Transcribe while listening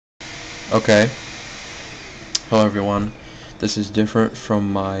Okay. Hello everyone. This is different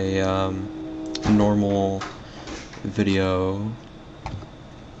from my normal videos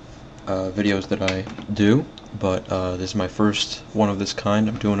that I do, but this is my first one of this kind.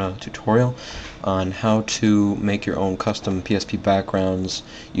 I'm doing a tutorial on how to make your own custom PSP backgrounds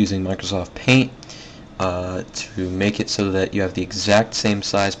using Microsoft Paint to make it so that you have the exact same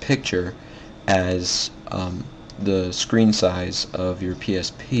size picture as the screen size of your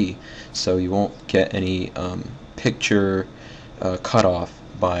PSP, so you won't get any picture cutoff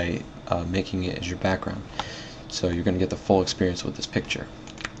by making it as your background. So you're going to get the full experience with this picture.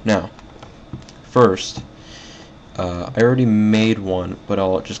 Now, first, I already made one, but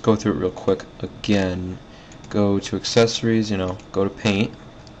I'll just go through it real quick again. Go to accessories, go to paint.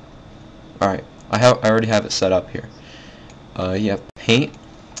 Alright, I already have it set up here. You have paint,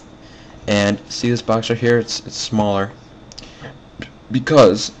 and see this box right here? It's smaller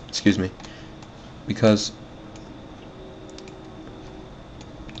because, because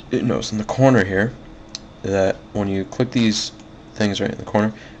it knows in the corner here that when you click these things right in the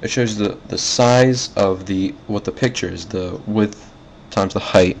corner, it shows you the size of what the picture is, the width times the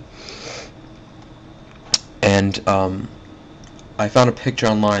height. And I found a picture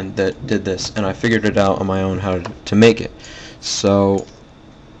online that did this, and I figured it out on my own how to make it. So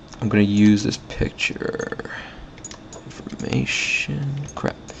I'm going to use this picture. Information.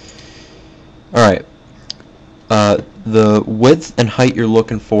 Crap. Alright. The width and height you're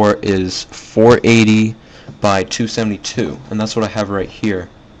looking for is 480 by 272, and that's what I have right here. I'm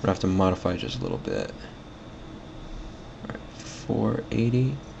going to have to modify just a little bit. Alright,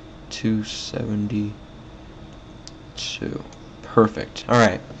 480, 272. Perfect.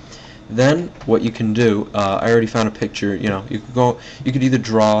 Alright. Then what you can do, I already found a picture. You could either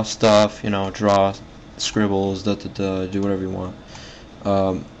draw stuff, draw scribbles, do whatever you want.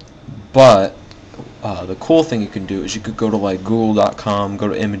 But the cool thing you can do is you could go to like google.com, go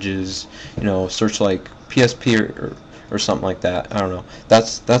to images, search like PSP or something like that. I don't know.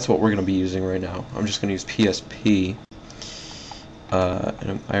 That's what we're going to be using right now. I'm just going to use PSP,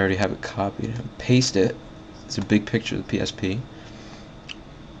 and I already have it copied. Paste it. It's a big picture of the PSP.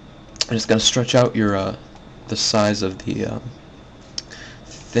 I'm just going to stretch out your the size of the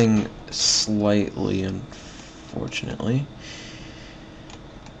thing slightly, unfortunately.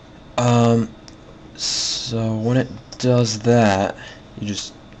 So when it does that, you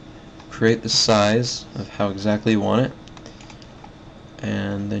just create the size of how exactly you want it,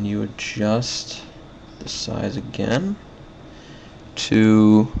 and then you adjust the size again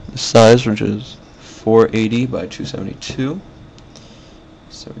to the size, which is 480 by 272.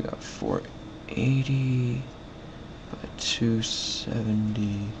 So we got 480 by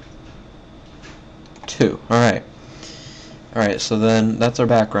 272. Alright, so then that's our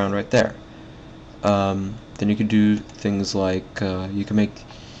background right there. Then you can do things like you can make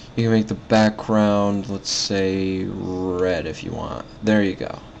the background, let's say, red if you want. There you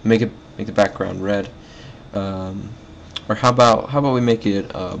go. Make the background red. Or how about we make it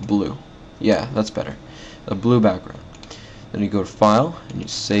blue? Yeah, that's better. A blue background. Then you go to File and you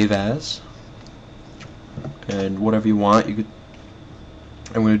Save As, and whatever you want. You could.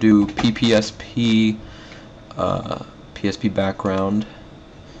 I'm going to do PPSP PSP background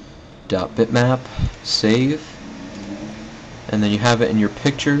 .bitmap, save, and then you have it in your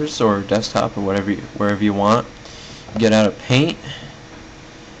pictures or desktop or wherever you want. Get out of Paint,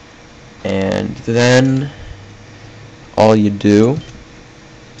 and then all you do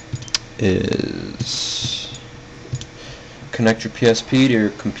is connect your PSP to your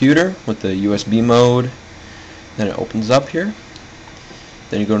computer with the USB mode. Then it opens up here.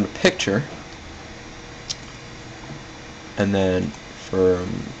 Then you go into Picture, and then for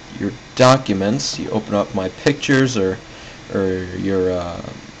your documents, you open up My Pictures or your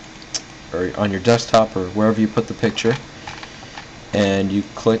or on your desktop or wherever you put the picture, and you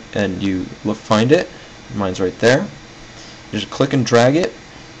click and you find it. Mine's right there. You just click and drag it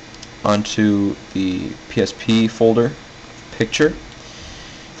onto the PSP folder picture.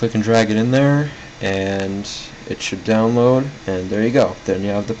 Click and drag it in there, and it should download, and there you go. Then you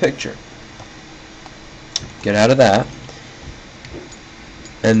have the picture. Get out of that,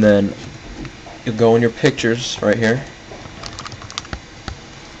 and then you go in your pictures right here.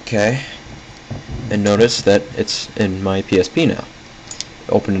 Okay, and notice that it's in my PSP now.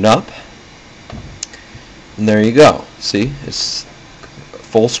 Open it up, and there you go. See, it's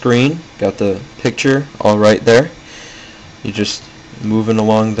full screen, got the picture all right there. You just moving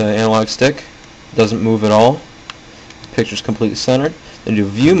along the analog stick, doesn't move at all. Picture's completely centered. Then do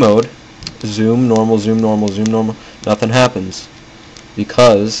view mode, zoom, normal, zoom, normal, zoom, normal. Nothing happens.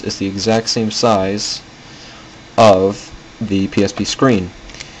 because it's the exact same size of the PSP screen.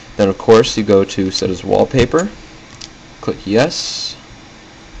 Then of course you go to set as wallpaper, click yes,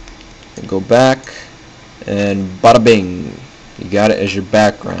 and go back, and bada bing, you got it as your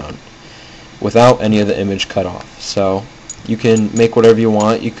background without any of the image cut off. So you can make whatever you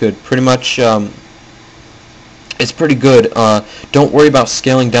want. You could pretty much it's pretty good. Don't worry about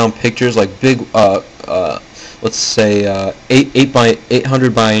scaling down pictures like big let's say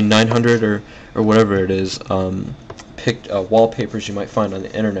 800 by 900 or whatever it is, wallpapers you might find on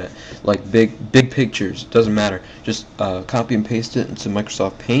the internet, like big pictures. Doesn't matter. Just copy and paste it into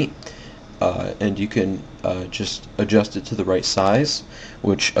Microsoft Paint, and you can just adjust it to the right size,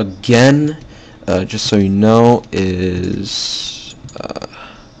 which again, just so you know, is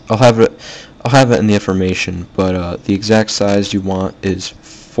I'll have it in the information, but the exact size you want is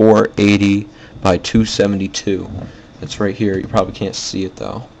 480 by 272. It's right here. You probably can't see it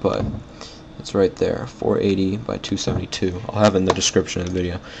though, but it's right there, 480 by 272. I'll have it in the description of the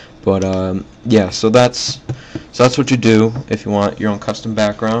video. But yeah, so that's what you do if you want your own custom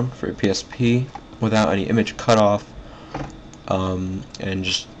background for your PSP without any image cutoff, and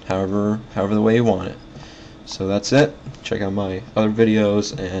just however the way you want it. So that's it. Check out my other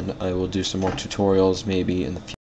videos, and I will do some more tutorials maybe in the future.